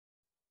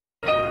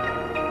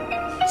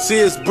See,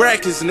 it's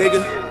brackets,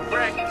 nigga.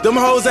 Them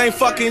hoes ain't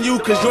fucking you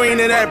cause you ain't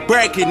in that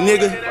bracket,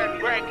 nigga.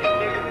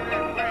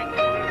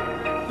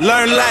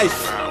 Learn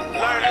life.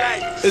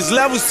 It's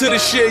levels to the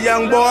shit,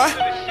 young boy.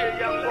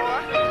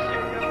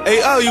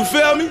 Hey, oh, you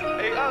feel me?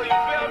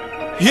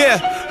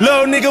 Yeah,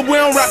 little nigga, we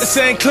don't rock the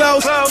same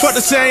clothes, fuck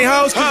the same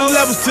hoes, cause there's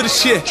levels to the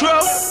shit.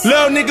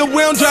 Little nigga, we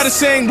don't drive the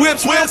same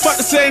whips, we don't fuck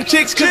the same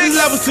chicks, cause there's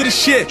levels to the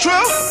shit.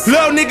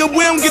 Little nigga,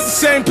 we don't get the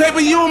same paper,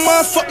 you a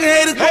motherfucking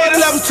hater, cause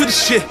there's levels to the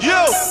shit.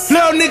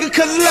 Little nigga,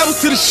 cause there's levels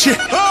to the shit.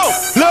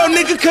 Little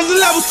nigga, cause there's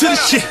levels to the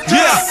shit.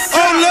 Yeah,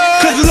 oh Lord,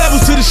 cause there's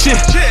levels to the shit.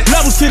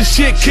 Levels to the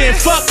shit, can't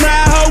fuck my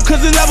hoe,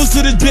 cause there's levels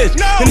to this bitch.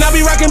 And I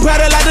be rockin'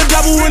 powder like the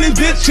double in this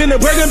bitch, and the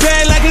burger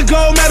bag like a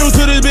gold medal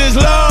to this bitch,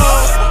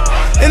 Lord.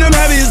 And I'm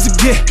heavy as a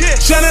gift,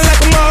 shining like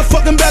a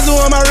motherfucking bezel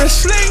on my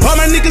wrist. All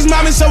my niggas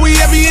mobbing, so we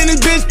heavy in this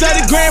bitch.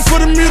 30 grand for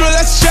the mule,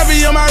 that's a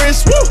Chevy on my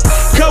wrist. Woo!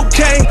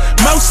 Cocaine,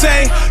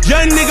 Mosaic,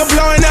 young nigga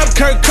blowing up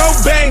Kurt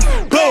Cobain.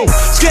 Boom,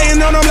 skating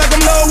on them like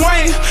I'm Lil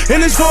Wayne.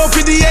 In this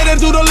 458, I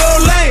do the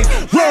little lane.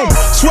 Boom,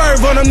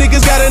 swerve on them,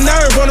 niggas got a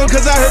nerve on them,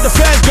 cause I heard the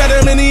fast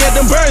better than he had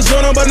them birds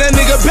on him. But that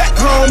nigga back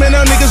home, and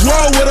them niggas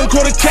roll with him.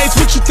 Quarter case,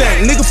 what you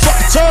think? Nigga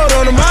fucking told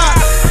on him,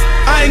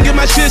 I ain't get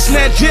my shit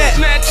snatched yet.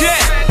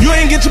 You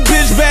ain't get your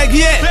bitch back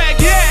yet.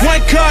 One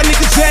car,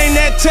 niggas ain't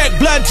that tech.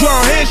 Blood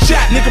drawn,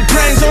 headshot, nigga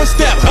brains on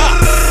step.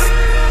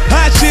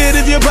 Hot shit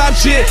if you pop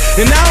shit,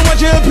 and I don't want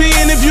your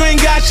opinion if you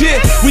ain't got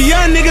shit. We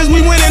young niggas,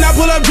 we winning, I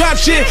pull up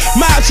drop shit.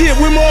 My shit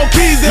with more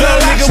keys than a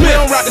nigga. We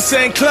don't rock the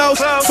same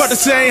clothes, fuck the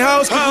same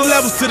hoes, cause there's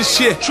levels to the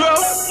shit.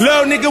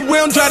 Little nigga, we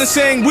don't drive the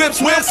same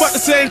whips, we don't fuck the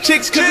same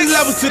chicks, cause there's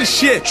levels to the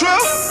shit.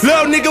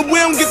 Little nigga, we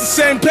don't get the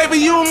same paper,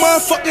 you a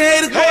motherfucking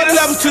hater, cause there's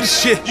levels to the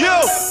shit.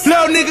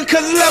 Little nigga,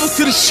 cause there's levels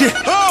to the shit.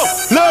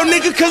 Little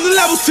nigga, cause there's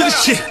levels to the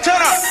shit.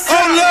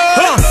 Oh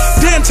Lord,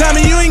 damn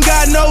Tommy, you ain't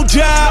got no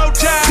job.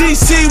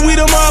 DC, we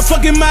the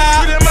motherfucking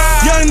mob.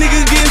 Young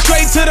niggas getting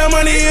straight to the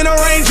money in the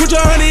range with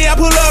your honey. I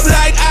pull up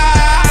like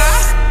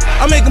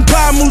I make them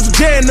power moves with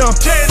J&M.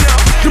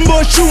 Them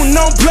boys shooting,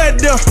 don't play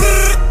them.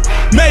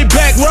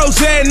 Maybach, Rose,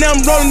 and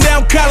them rolling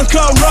down Collins,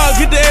 Cold Rug,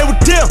 get the air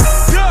with them.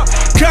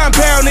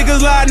 Compound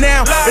niggas lie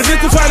now. If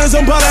it's the finals,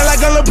 I'm ballin'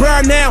 like a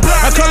LeBron now.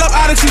 I call up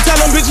Odyssey, tell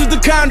them bitches to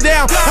calm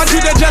down. I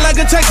treat that jet like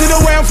a taxi the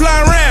way I'm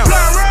flying around.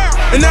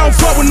 And I don't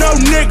fuck with no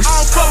niggas.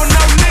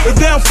 If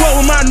they don't fuck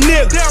with my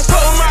niggas.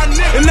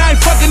 And I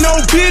ain't fucking no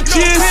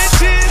bitches.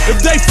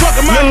 If they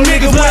fuckin' my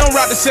niggas, we don't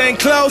rock the same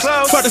clothes,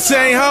 fuck the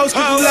same hoes,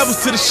 cause there's levels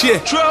to the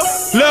shit.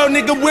 Little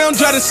nigga, we don't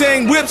drive the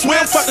same whips, we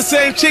don't fuck the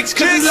same chicks,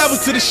 cause there's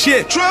levels to the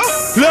shit.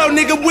 Little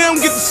nigga, we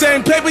don't get the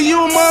same paper, you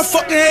a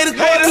motherfucking hater,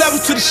 cause there's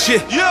levels to the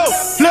shit.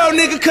 Little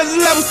nigga, cause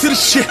there's levels to the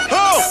shit.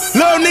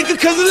 Little nigga,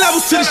 cause there's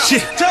levels to the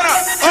shit.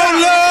 Oh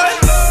Lord,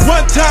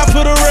 one time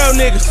for the real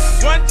niggas,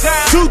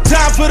 two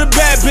times for the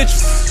bad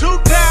bitches.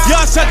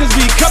 Y'all suckers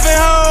be cuffin'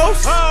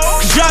 hoes,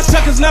 cause y'all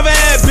suckers never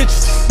had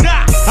bitches.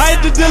 I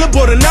hit the dealer,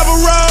 but it never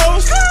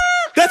rose.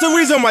 That's the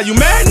reason why you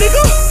mad,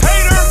 nigga.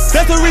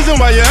 That's the reason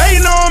why you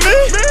hating on me.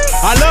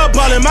 I love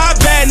ballin' my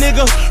bad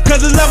nigga,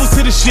 cause there's levels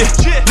to the shit.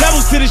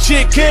 Levels to the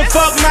shit, can't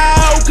fuck my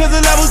hoe, cause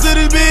there's levels to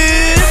this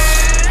bitch.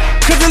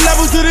 Cause there's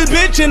levels to this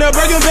bitch, and a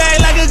burger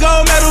bag like a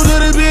gold medal to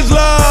this bitch,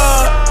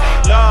 Lord.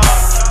 Lord,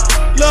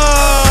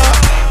 Lord,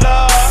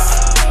 Lord,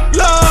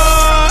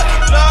 Lord,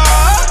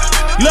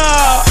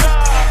 Lord.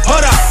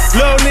 Hold up,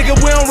 little nigga,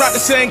 we don't rock the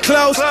same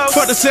clothes,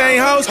 fuck the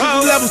same hoes,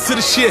 cause there's levels to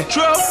the shit.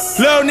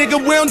 Little nigga,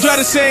 we don't drive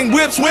the same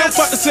whips, we don't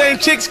fuck the same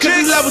chicks, cause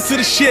there's levels to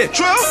the shit.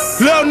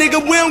 Little nigga,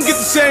 we don't get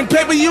the same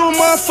paper, you a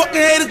motherfucking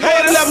hater, cause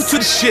there's levels to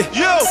the shit.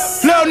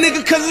 Little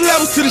nigga, cause there's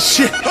levels to the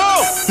shit.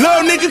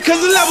 Little nigga,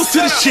 cause there's levels to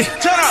the shit.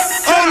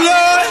 Oh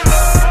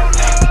Lord.